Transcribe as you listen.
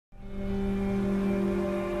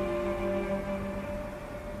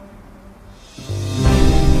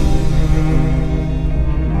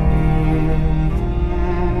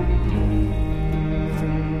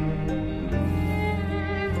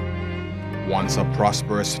Once a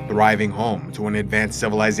prosperous, thriving home to an advanced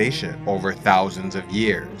civilization, over thousands of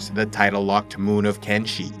years, the title-locked moon of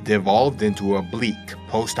Kenshi devolved into a bleak,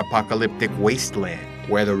 post-apocalyptic wasteland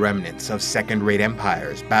where the remnants of second-rate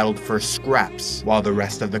empires battled for scraps, while the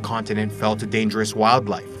rest of the continent fell to dangerous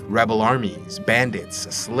wildlife, rebel armies, bandits,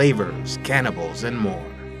 slavers, cannibals, and more.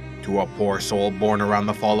 To a poor soul born around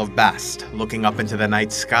the Fall of Bast, looking up into the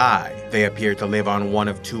night sky, they appeared to live on one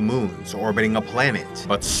of two moons orbiting a planet,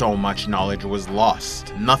 but so much knowledge was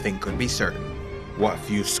lost, nothing could be certain. What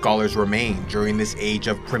few scholars remained during this age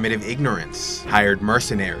of primitive ignorance hired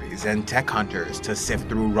mercenaries and tech hunters to sift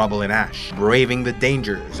through rubble and ash, braving the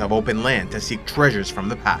dangers of open land to seek treasures from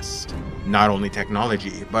the past. Not only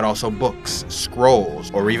technology, but also books,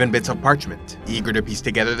 scrolls, or even bits of parchment, eager to piece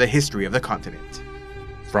together the history of the continent.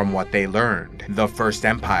 From what they learned, the First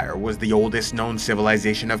Empire was the oldest known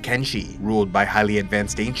civilization of Kenshi, ruled by highly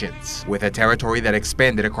advanced ancients, with a territory that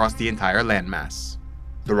expanded across the entire landmass.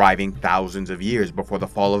 Thriving thousands of years before the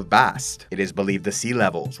Fall of Bast, it is believed the sea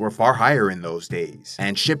levels were far higher in those days,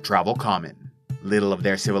 and ship travel common. Little of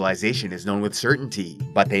their civilization is known with certainty,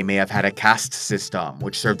 but they may have had a caste system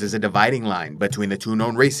which served as a dividing line between the two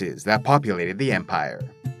known races that populated the empire.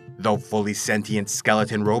 Though fully sentient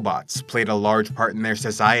skeleton robots played a large part in their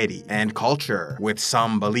society and culture, with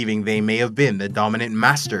some believing they may have been the dominant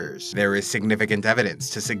masters, there is significant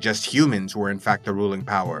evidence to suggest humans were in fact the ruling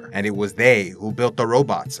power, and it was they who built the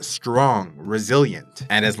robots strong, resilient,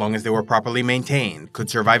 and as long as they were properly maintained, could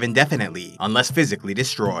survive indefinitely unless physically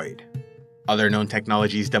destroyed. Other known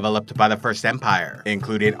technologies developed by the First Empire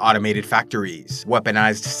included automated factories,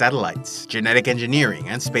 weaponized satellites, genetic engineering,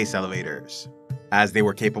 and space elevators. As they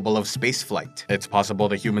were capable of spaceflight, it's possible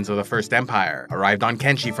the humans of the First Empire arrived on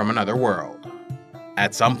Kenshi from another world.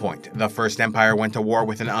 At some point, the First Empire went to war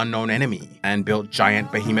with an unknown enemy and built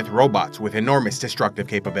giant behemoth robots with enormous destructive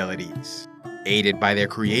capabilities. Aided by their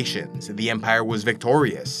creations, the Empire was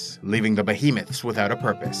victorious, leaving the behemoths without a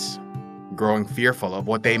purpose. Growing fearful of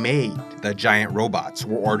what they made, the giant robots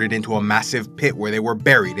were ordered into a massive pit where they were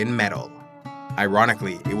buried in metal.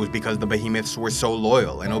 Ironically, it was because the behemoths were so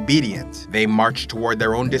loyal and obedient, they marched toward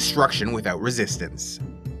their own destruction without resistance.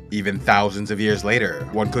 Even thousands of years later,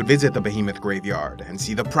 one could visit the behemoth graveyard and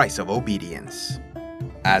see the price of obedience.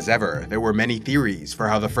 As ever, there were many theories for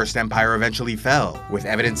how the First Empire eventually fell, with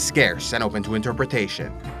evidence scarce and open to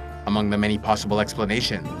interpretation. Among the many possible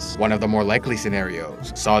explanations, one of the more likely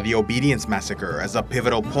scenarios saw the Obedience Massacre as a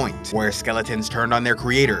pivotal point where skeletons turned on their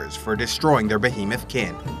creators for destroying their behemoth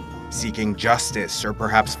kin. Seeking justice or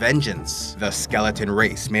perhaps vengeance, the skeleton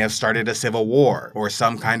race may have started a civil war or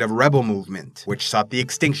some kind of rebel movement which sought the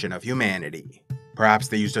extinction of humanity. Perhaps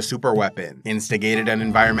they used a superweapon, instigated an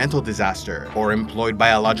environmental disaster, or employed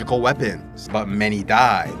biological weapons, but many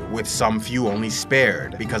died, with some few only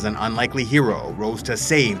spared because an unlikely hero rose to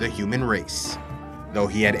save the human race. Though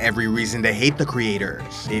he had every reason to hate the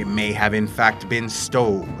creators, it may have in fact been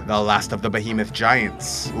Stobe, the last of the behemoth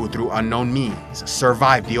giants, who through unknown means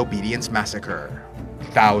survived the Obedience Massacre.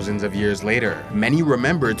 Thousands of years later, many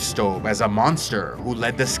remembered Stobe as a monster who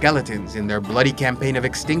led the skeletons in their bloody campaign of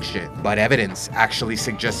extinction, but evidence actually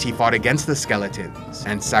suggests he fought against the skeletons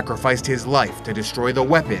and sacrificed his life to destroy the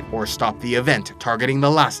weapon or stop the event targeting the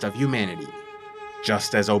last of humanity.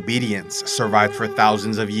 Just as obedience survived for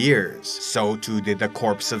thousands of years, so too did the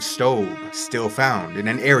corpse of Stobe, still found in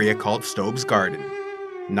an area called Stobe's Garden.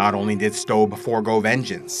 Not only did Stobe forego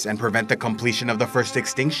vengeance and prevent the completion of the first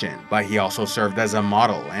extinction, but he also served as a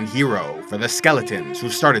model and hero for the skeletons who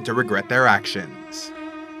started to regret their actions.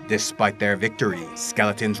 Despite their victory,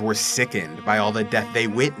 skeletons were sickened by all the death they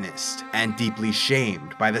witnessed and deeply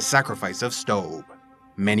shamed by the sacrifice of Stobe.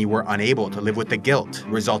 Many were unable to live with the guilt,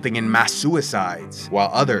 resulting in mass suicides,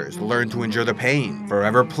 while others learned to endure the pain,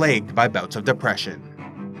 forever plagued by bouts of depression.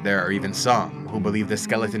 There are even some who believe the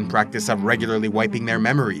skeleton practice of regularly wiping their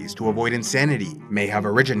memories to avoid insanity may have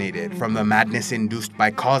originated from the madness induced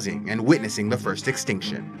by causing and witnessing the first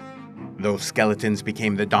extinction. Though skeletons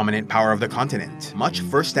became the dominant power of the continent, much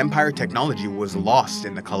First Empire technology was lost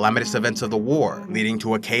in the calamitous events of the war, leading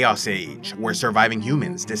to a chaos age where surviving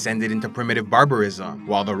humans descended into primitive barbarism,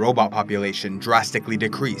 while the robot population drastically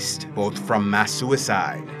decreased, both from mass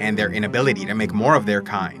suicide and their inability to make more of their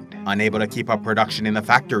kind, unable to keep up production in the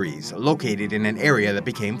factories located in an area that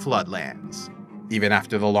became floodlands. Even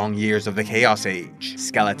after the long years of the Chaos Age,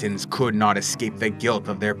 skeletons could not escape the guilt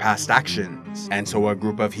of their past actions, and so a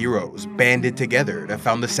group of heroes banded together to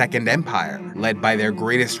found the Second Empire, led by their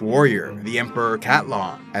greatest warrior, the Emperor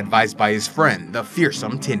Cat-lon, advised by his friend, the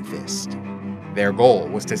fearsome Tin Fist. Their goal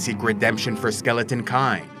was to seek redemption for skeleton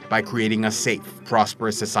kind, by creating a safe,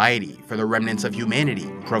 prosperous society for the remnants of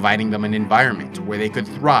humanity, providing them an environment where they could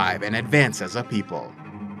thrive and advance as a people.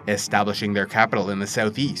 Establishing their capital in the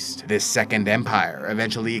southeast, this Second Empire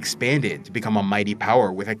eventually expanded to become a mighty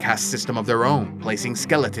power with a caste system of their own, placing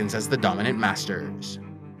skeletons as the dominant masters.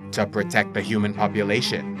 To protect the human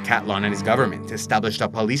population, Cat-lon and his government established a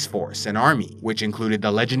police force and army, which included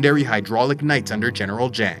the legendary hydraulic knights under General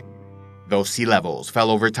Zhang. Though sea levels fell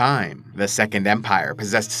over time, the Second Empire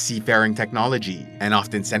possessed seafaring technology and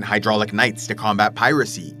often sent hydraulic knights to combat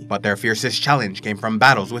piracy, but their fiercest challenge came from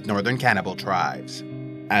battles with northern cannibal tribes.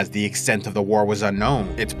 As the extent of the war was unknown,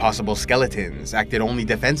 its possible skeletons acted only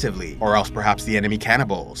defensively, or else perhaps the enemy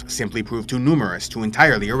cannibals simply proved too numerous to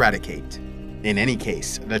entirely eradicate. In any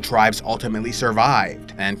case, the tribes ultimately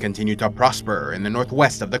survived and continued to prosper in the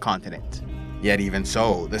northwest of the continent. Yet even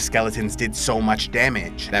so, the skeletons did so much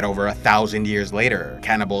damage that over 1,000 years later,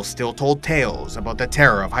 cannibals still told tales about the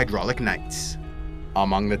terror of hydraulic knights.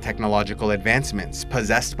 Among the technological advancements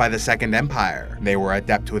possessed by the Second Empire, they were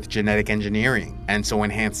adept with genetic engineering, and so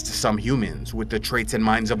enhanced some humans with the traits and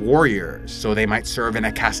minds of warriors, so they might serve in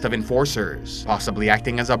a caste of enforcers, possibly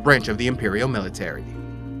acting as a branch of the imperial military.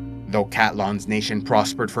 Though Cat-lon's nation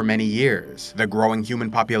prospered for many years, the growing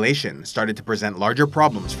human population started to present larger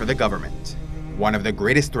problems for the government. One of the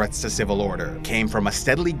greatest threats to civil order came from a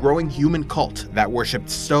steadily growing human cult that worshipped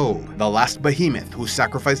Stobe, the last behemoth who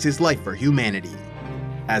sacrificed his life for humanity.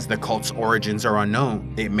 As the cult's origins are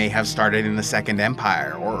unknown, it may have started in the Second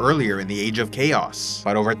Empire or earlier in the Age of Chaos,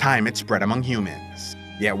 but over time it spread among humans.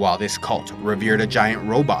 Yet while this cult revered a giant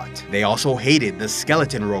robot, they also hated the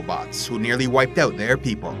skeleton robots who nearly wiped out their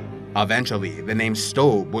people. Eventually, the name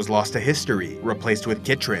Stobe was lost to history, replaced with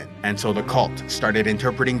Kitrin, and so the cult started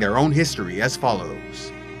interpreting their own history as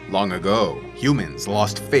follows. Long ago, humans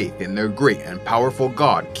lost faith in their great and powerful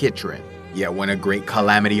god Kitrin. Yet when a great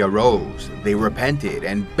calamity arose, they repented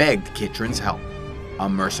and begged Kitrin's help. A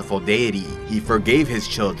merciful deity, he forgave his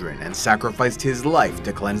children and sacrificed his life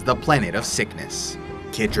to cleanse the planet of sickness.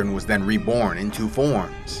 Kitrin was then reborn in two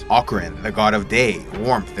forms: Okran, the god of day,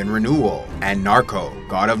 warmth and renewal, and Narko,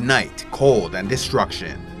 god of night, cold and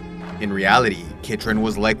destruction. In reality, Kitrin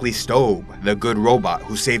was likely Stobe, the good robot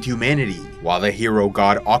who saved humanity, while the hero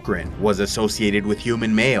god Okran was associated with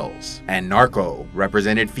human males, and Narko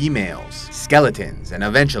represented females, skeletons, and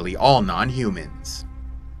eventually all non-humans.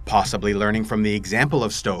 Possibly learning from the example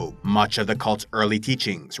of Stobe, much of the cult's early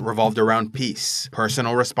teachings revolved around peace,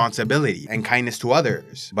 personal responsibility, and kindness to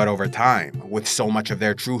others. But over time, with so much of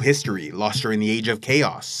their true history lost during the Age of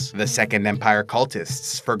Chaos, the Second Empire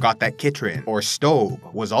cultists forgot that Kitrin, or Stobe,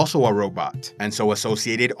 was also a robot, and so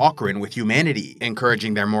associated Okran with humanity,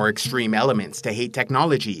 encouraging their more extreme elements to hate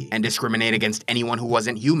technology and discriminate against anyone who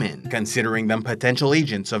wasn't human, considering them potential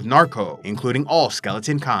agents of Narko, including all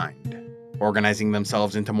skeleton kind. Organizing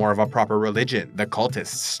themselves into more of a proper religion, the cultists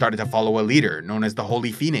started to follow a leader known as the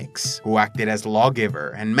Holy Phoenix, who acted as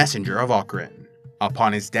lawgiver and messenger of Okran.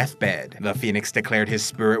 Upon his deathbed, the Phoenix declared his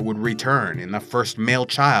spirit would return in the first male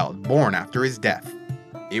child born after his death.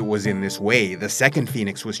 It was in this way the second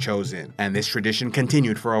Phoenix was chosen, and this tradition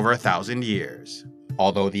continued for over 1,000 years.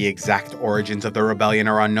 Although the exact origins of the rebellion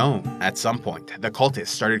are unknown, at some point, the cultists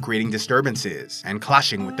started creating disturbances and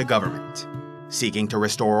clashing with the government. Seeking to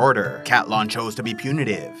restore order, Cat-lon chose to be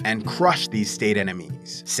punitive and crush these state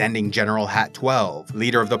enemies, sending General Hat 12,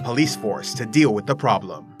 leader of the police force, to deal with the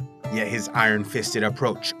problem. Yet his iron-fisted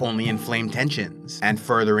approach only inflamed tensions and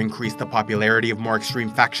further increased the popularity of more extreme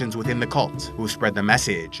factions within the cult, who spread the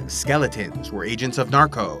message skeletons were agents of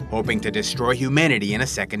Narko, hoping to destroy humanity in a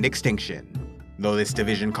second extinction. Though this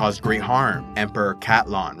division caused great harm, Emperor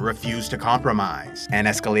Cat-lon refused to compromise and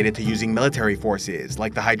escalated to using military forces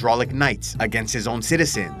like the Hydraulic Knights against his own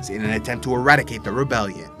citizens in an attempt to eradicate the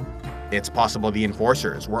rebellion. It's possible the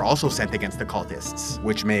enforcers were also sent against the cultists,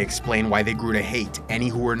 which may explain why they grew to hate any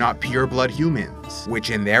who were not pure-blood humans, which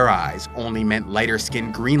in their eyes only meant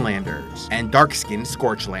lighter-skinned Greenlanders and dark-skinned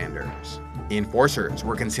Scorchlanders. Enforcers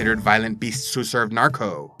were considered violent beasts who served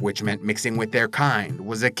Narko, which meant mixing with their kind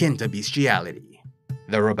was akin to bestiality.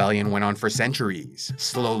 The rebellion went on for centuries,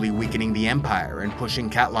 slowly weakening the empire and pushing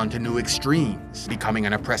Cat-lon to new extremes, becoming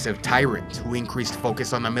an oppressive tyrant who increased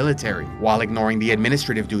focus on the military while ignoring the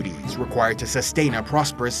administrative duties required to sustain a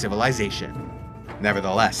prosperous civilization.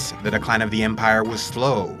 Nevertheless, the decline of the empire was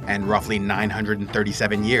slow, and roughly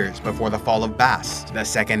 937 years before the Fall of Bast, the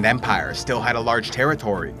Second Empire still had a large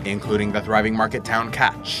territory, including the thriving market town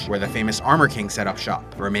Catch, where the famous Armour King set up shop,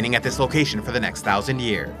 remaining at this location for the next 1,000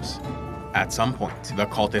 years. At some point, the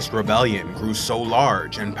cultist rebellion grew so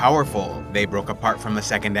large and powerful, they broke apart from the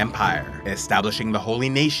Second Empire, establishing the Holy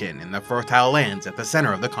Nation in the fertile lands at the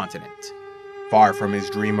center of the continent. Far from his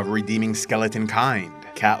dream of redeeming skeleton kind,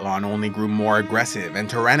 Cat-lon only grew more aggressive and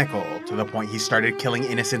tyrannical to the point he started killing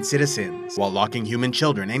innocent citizens while locking human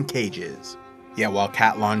children in cages. Yet while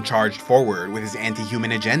Cat-lon charged forward with his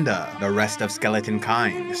anti-human agenda, the rest of skeleton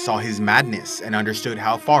kind saw his madness and understood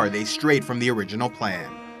how far they strayed from the original plan.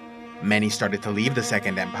 Many started to leave the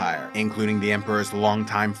Second Empire, including the Emperor's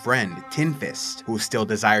longtime friend, Tin Fist, who still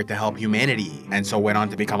desired to help humanity, and so went on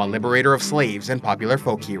to become a liberator of slaves and popular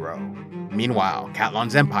folk hero. Meanwhile,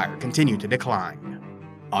 Cat-lon's empire continued to decline.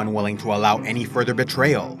 Unwilling to allow any further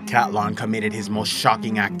betrayal, Cat-lon committed his most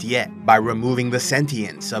shocking act yet by removing the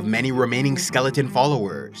sentience of many remaining skeleton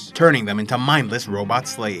followers, turning them into mindless robot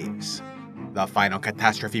slaves. The final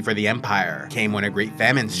catastrophe for the Empire came when a great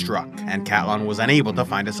famine struck, and Cat-lon was unable to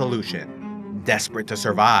find a solution. Desperate to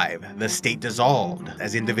survive, the state dissolved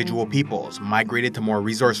as individual peoples migrated to more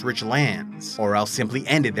resource-rich lands, or else simply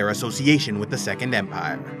ended their association with the Second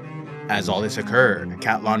Empire. As all this occurred,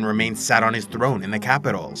 Cat-lon remained sat on his throne in the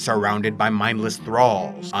capital, surrounded by mindless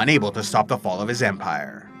thralls, unable to stop the fall of his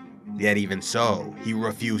empire. Yet even so, he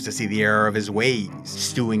refused to see the error of his ways,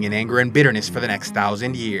 stewing in anger and bitterness for the next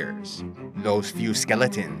 1,000 years. Those few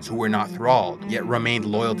skeletons who were not thralled, yet remained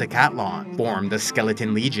loyal to Cat-lon, formed the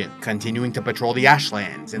Skeleton Legion, continuing to patrol the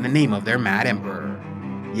Ashlands in the name of their mad emperor.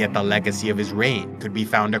 Yet the legacy of his reign could be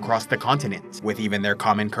found across the continent, with even their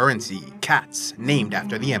common currency, cats, named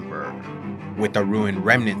after the emperor. With the ruined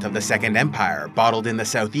remnant of the Second Empire bottled in the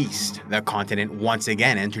southeast, the continent once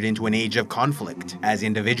again entered into an age of conflict, as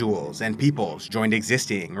individuals and peoples joined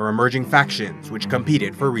existing or emerging factions which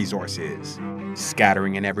competed for resources.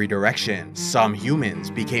 Scattering in every direction, some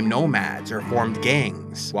humans became nomads or formed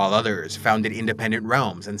gangs, while others founded independent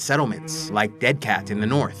realms and settlements like Dead Cat in the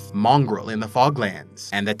north, Mongrel in the Foglands,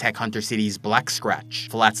 and the tech hunter cities Black Scratch,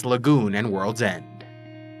 Flats Lagoon, and World's End.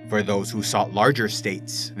 For those who sought larger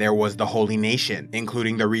states, there was the Holy Nation,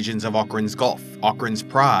 including the regions of Okran's Gulf, Okran's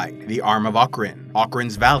Pride, the Arm of Okran,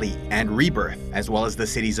 Okran's Valley, and Rebirth, as well as the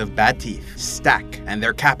cities of Bad Teeth, Stack, and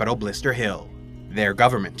their capital Blister Hill. Their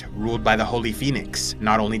government, ruled by the Holy Phoenix,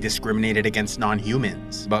 not only discriminated against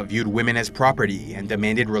non-humans, but viewed women as property and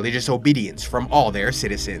demanded religious obedience from all their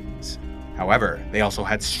citizens. However, they also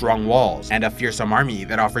had strong walls and a fearsome army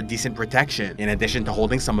that offered decent protection, in addition to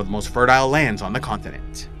holding some of the most fertile lands on the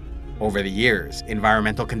continent. Over the years,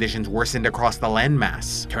 environmental conditions worsened across the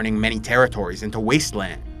landmass, turning many territories into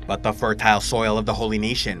wasteland, but the fertile soil of the Holy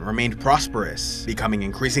Nation remained prosperous, becoming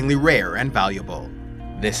increasingly rare and valuable.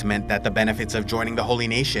 This meant that the benefits of joining the Holy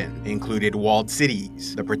Nation included walled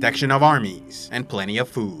cities, the protection of armies, and plenty of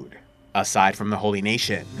food. Aside from the Holy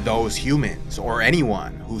Nation, those humans, or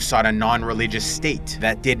anyone who sought a non-religious state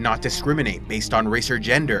that did not discriminate based on race or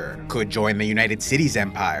gender, could join the United Cities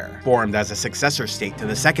Empire, formed as a successor state to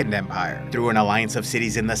the Second Empire, through an alliance of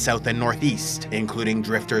cities in the south and northeast, including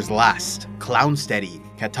Drifter's Last, Clownsteady,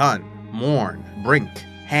 Catan, Morn, Brink,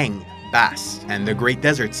 Heng, Bast, and the great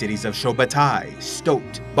desert cities of Shobatai,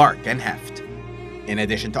 Stoat, Bark, and Heft. In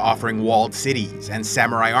addition to offering walled cities and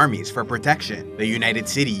samurai armies for protection, the United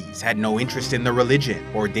Cities had no interest in the religion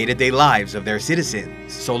or day-to-day lives of their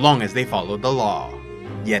citizens, so long as they followed the law.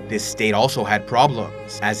 Yet this state also had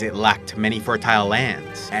problems, as it lacked many fertile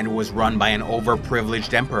lands, and was run by an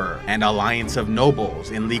overprivileged emperor and alliance of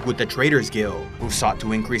nobles in league with the Traders Guild, who sought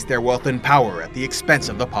to increase their wealth and power at the expense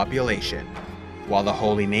of the population. While the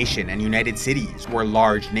Holy Nation and United Cities were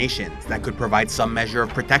large nations that could provide some measure of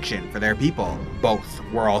protection for their people, both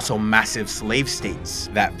were also massive slave states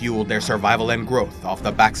that fueled their survival and growth off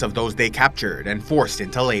the backs of those they captured and forced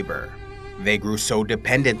into labor. They grew so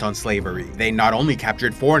dependent on slavery, they not only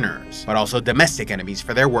captured foreigners, but also domestic enemies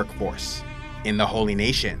for their workforce. In the Holy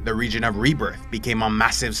Nation, the region of Rebirth became a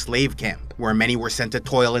massive slave camp, where many were sent to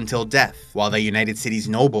toil until death, while the United Cities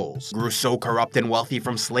nobles grew so corrupt and wealthy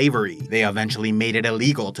from slavery, they eventually made it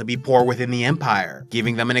illegal to be poor within the Empire,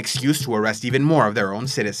 giving them an excuse to arrest even more of their own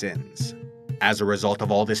citizens. As a result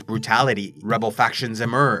of all this brutality, rebel factions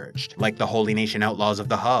emerged, like the Holy Nation Outlaws of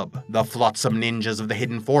the Hub, the Flotsam Ninjas of the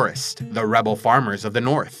Hidden Forest, the Rebel Farmers of the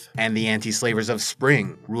North, and the Anti-Slavers of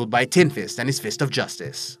Spring, ruled by Tin Fist and his Fist of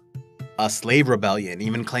Justice. A slave rebellion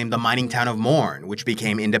even claimed the mining town of Morn, which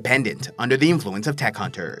became independent under the influence of tech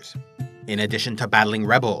hunters. In addition to battling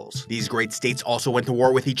rebels, these great states also went to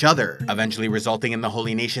war with each other, eventually resulting in the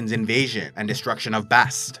Holy Nation's invasion and destruction of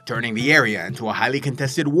Bast, turning the area into a highly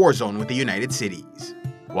contested war zone with the United Cities.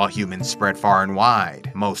 While humans spread far and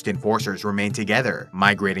wide, most enforcers remained together,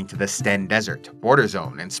 migrating to the Sten Desert, Border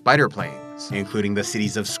Zone, and Spider Plains, locations, including the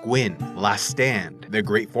cities of Squin, Last Stand, the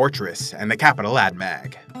Great Fortress, and the capital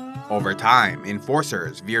Admag. Over time,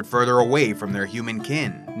 enforcers veered further away from their human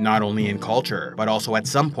kin, not only in culture, but also at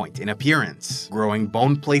some point in appearance, growing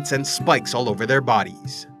bone plates and spikes all over their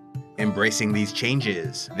bodies. Embracing these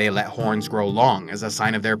changes, they let horns grow long as a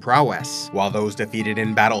sign of their prowess, while those defeated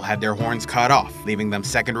in battle had their horns cut off, leaving them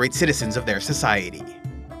second-rate citizens of their society.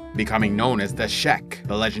 Becoming known as the Shek,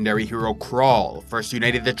 the legendary hero Crawl first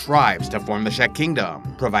united the tribes to form the Shek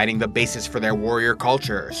Kingdom, providing the basis for their warrior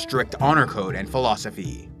culture, strict honor code, and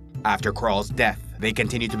philosophy. After Crawl's death, they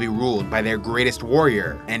continued to be ruled by their greatest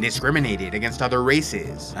warrior and discriminated against other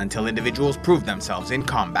races until individuals proved themselves in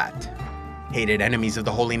combat. Hated enemies of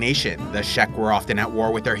the Holy Nation, the Shek were often at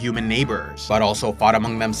war with their human neighbors, but also fought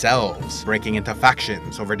among themselves, breaking into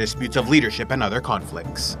factions over disputes of leadership and other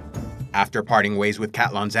conflicts. After parting ways with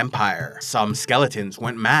Cat-lon's empire, some skeletons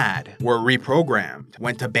went mad, were reprogrammed,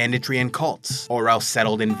 went to banditry and cults, or else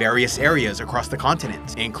settled in various areas across the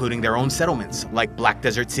continent, including their own settlements like Black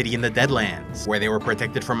Desert City in the Deadlands, where they were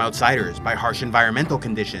protected from outsiders by harsh environmental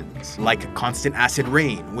conditions, like constant acid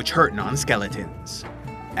rain, which hurt non-skeletons.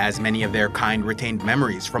 As many of their kind retained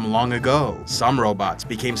memories from long ago, some robots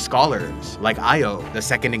became scholars, like Io, the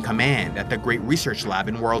second-in-command at the Great Research Lab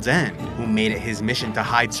in World's End, who made it his mission to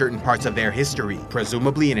hide certain parts of their history,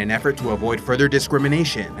 presumably in an effort to avoid further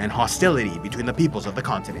discrimination and hostility between the peoples of the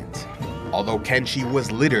continent. Although Kenshi was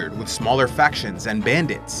littered with smaller factions and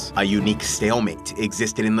bandits, a unique stalemate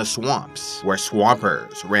existed in the swamps, where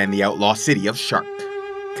swampers ran the outlaw city of Shark.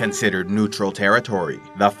 Considered neutral territory,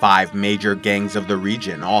 the 5 major gangs of the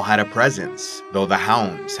region all had a presence, though the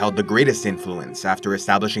Hounds held the greatest influence after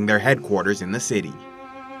establishing their headquarters in the city.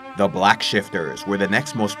 The Black Shifters were the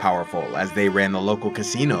next most powerful as they ran the local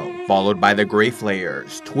casino, followed by the Grey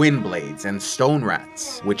Flayers, Twin Blades, and Stone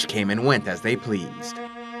Rats, which came and went as they pleased.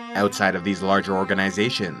 Outside of these larger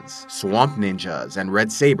organizations, Swamp Ninjas and Red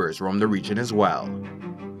Sabers roamed the region as well.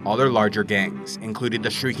 Other larger gangs included the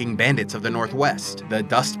Shrieking Bandits of the Northwest, the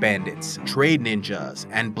Dust Bandits, Trade Ninjas,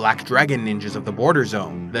 and Black Dragon Ninjas of the Border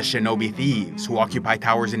Zone, the Shinobi Thieves, who occupy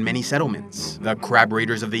towers in many settlements, the Crab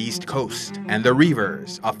Raiders of the East Coast, and the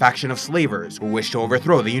Reavers, a faction of slavers who wish to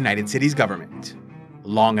overthrow the United Cities government.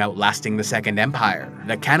 Long outlasting the Second Empire,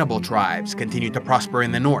 the cannibal tribes continued to prosper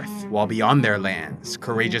in the north, while beyond their lands,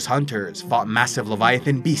 courageous hunters fought massive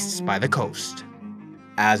Leviathan beasts by the coast.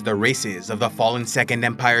 As the races of the fallen Second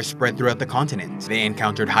Empire spread throughout the continent, they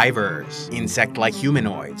encountered Hivers, insect-like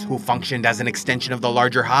humanoids who functioned as an extension of the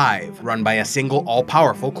larger hive, run by a single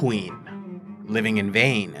all-powerful queen. Living in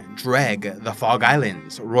vain, Dreg, the Fog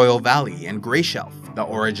Islands, Royal Valley, and Greyshelf, the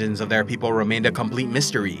origins of their people remained a complete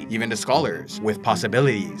mystery, even to scholars, with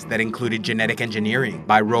possibilities that included genetic engineering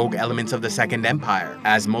by rogue elements of the Second Empire,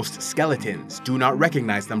 as most skeletons do not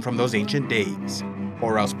recognize them from those ancient days.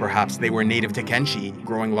 Or else perhaps they were native to Kenshi,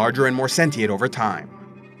 growing larger and more sentient over time.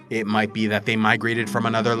 It might be that they migrated from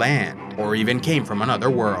another land, or even came from another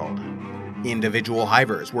world. Individual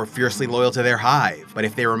Hivers were fiercely loyal to their hive, but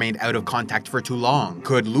if they remained out of contact for too long,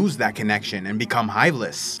 could lose that connection and become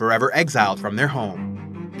hiveless, forever exiled from their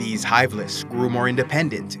home. These hiveless grew more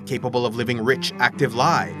independent, capable of living rich, active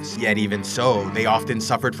lives, yet even so, they often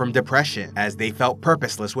suffered from depression, as they felt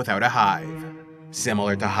purposeless without a hive.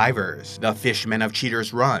 Similar to Hivers, the Fishmen of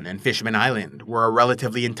Cheater's Run and Fishman Island were a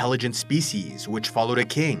relatively intelligent species which followed a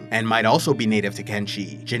king and might also be native to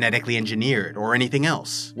Kenshi, genetically engineered, or anything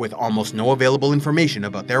else, with almost no available information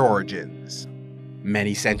about their origins.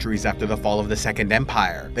 Many centuries after the fall of the Second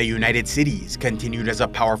Empire, the United Cities continued as a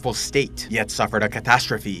powerful state, yet suffered a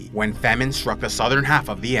catastrophe when famine struck the southern half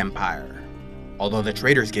of the empire. Although the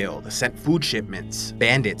Traders Guild sent food shipments,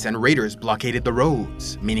 bandits and raiders blockaded the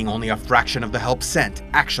roads, meaning only a fraction of the help sent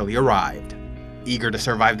actually arrived. Eager to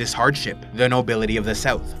survive this hardship, the nobility of the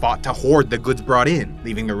South fought to hoard the goods brought in,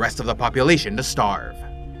 leaving the rest of the population to starve.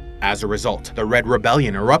 As a result, the Red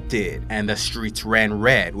Rebellion erupted, and the streets ran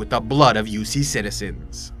red with the blood of UC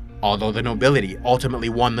citizens. Although the nobility ultimately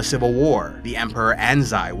won the civil war, the Emperor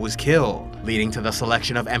Anzai was killed, leading to the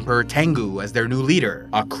selection of Emperor Tengu as their new leader,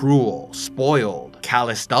 a cruel, spoiled,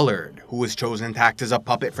 callous dullard who was chosen to act as a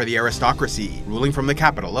puppet for the aristocracy, ruling from the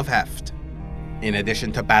capital of Heft. In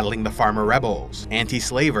addition to battling the farmer rebels,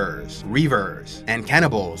 anti-slavers, reavers, and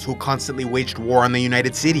cannibals who constantly waged war on the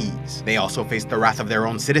United Cities, they also faced the wrath of their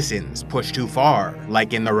own citizens pushed too far,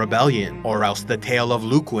 like in the rebellion, or else the tale of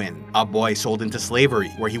Luquin, a boy sold into slavery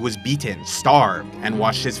where he was beaten, starved, and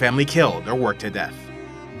watched his family killed or worked to death.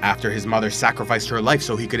 After his mother sacrificed her life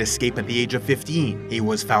so he could escape at the age of 15, he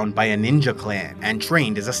was found by a ninja clan and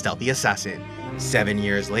trained as a stealthy assassin. 7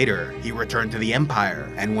 years later, he returned to the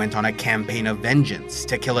Empire and went on a campaign of vengeance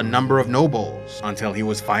to kill a number of nobles until he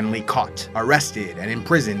was finally caught, arrested, and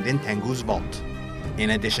imprisoned in Tengu's vault.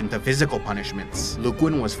 In addition to physical punishments,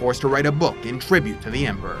 Luquin was forced to write a book in tribute to the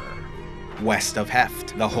Emperor. West of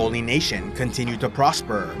Heft, the Holy Nation continued to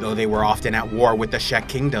prosper, though they were often at war with the Shek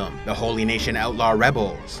Kingdom, the Holy Nation outlaw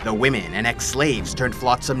rebels, the women and ex-slaves turned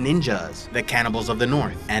flotsam ninjas, the cannibals of the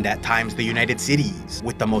north, and at times the United Cities,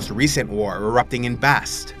 with the most recent war erupting in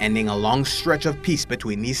Bast, ending a long stretch of peace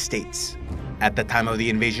between these states. At the time of the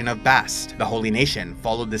invasion of Bast, the Holy Nation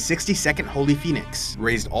followed the 62nd Holy Phoenix,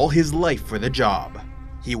 raised all his life for the job.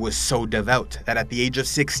 He was so devout that at the age of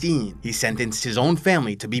 16, he sentenced his own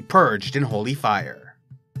family to be purged in holy fire.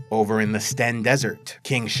 Over in the Sten Desert,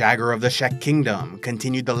 King Shagger of the Shek Kingdom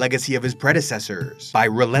continued the legacy of his predecessors by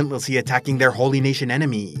relentlessly attacking their Holy Nation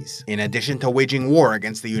enemies, in addition to waging war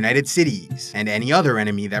against the United Cities and any other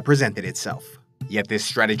enemy that presented itself. Yet this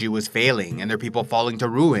strategy was failing and their people falling to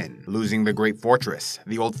ruin, losing the Great Fortress,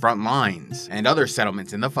 the old front lines, and other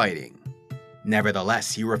settlements in the fighting.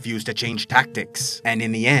 Nevertheless, he refused to change tactics, and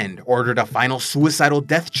in the end ordered a final suicidal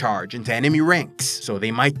death charge into enemy ranks so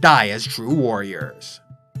they might die as true warriors.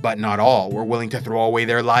 But not all were willing to throw away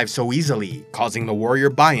their lives so easily, causing the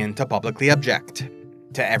warrior Bayan to publicly object.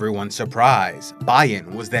 To everyone's surprise,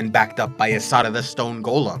 Bayan was then backed up by Esada the Stone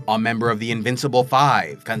Golem, a member of the Invincible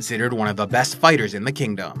Five, considered one of the best fighters in the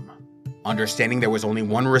kingdom. Understanding there was only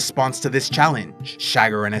one response to this challenge,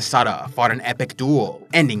 Shagger and Esada fought an epic duel,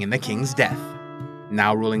 ending in the king's death.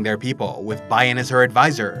 Now ruling their people, with Bayan as her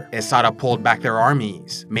advisor, Esada pulled back their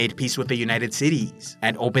armies, made peace with the United Cities,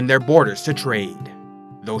 and opened their borders to trade.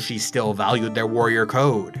 Though she still valued their warrior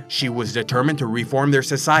code, she was determined to reform their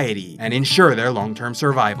society and ensure their long-term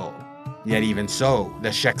survival. Yet even so,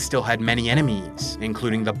 the Shek still had many enemies,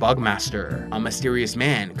 including the Bugmaster, a mysterious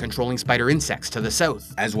man controlling spider insects to the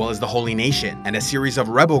south, as well as the Holy Nation and a series of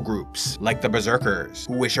rebel groups, like the Berserkers,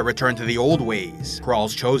 who wish a return to the old ways,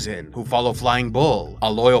 Kral's Chosen, who follow Flying Bull,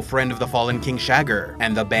 a loyal friend of the fallen King Shagger,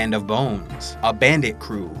 and the Band of Bones, a bandit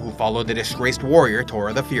crew who followed the disgraced warrior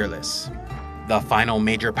Tora the Fearless. The final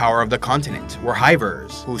major power of the continent were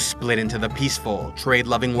Hivers, who split into the peaceful,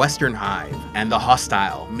 trade-loving Western Hive, and the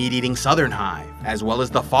hostile, meat-eating Southern Hive, as well as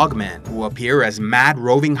the Fogmen, who appear as mad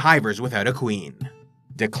roving Hivers without a queen.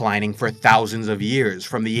 Declining for thousands of years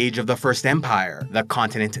from the age of the First Empire, the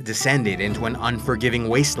continent descended into an unforgiving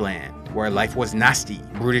wasteland, where life was nasty,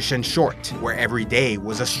 brutish and short, where every day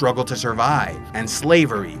was a struggle to survive, and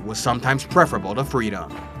slavery was sometimes preferable to freedom.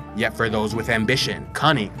 Yet for those with ambition,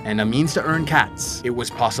 cunning, and a means to earn cats, it was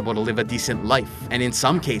possible to live a decent life, and in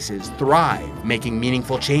some cases thrive, making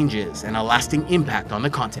meaningful changes and a lasting impact on the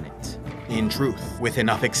continent. In truth, with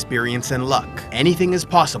enough experience and luck, anything is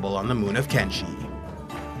possible on the moon of Kenshi.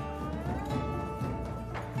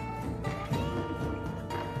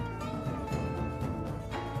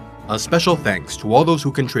 A special thanks to all those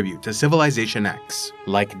who contribute to CivilizationEx,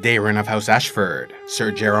 like Daron of House Ashford,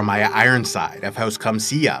 Sir Jeremiah Ironside of House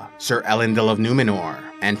Cumsia, Sir Elendil of Numenor,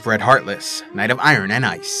 and Fred Heartless, Knight of Iron and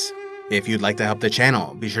Ice. If you'd like to help the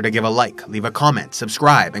channel, be sure to give a like, leave a comment,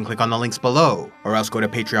 subscribe, and click on the links below, or else go to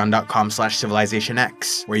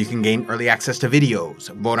patreon.com/CivilizationEx, where you can gain early access to videos,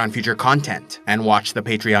 vote on future content, and watch the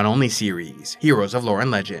Patreon-only series, Heroes of Lore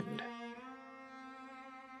and Legend.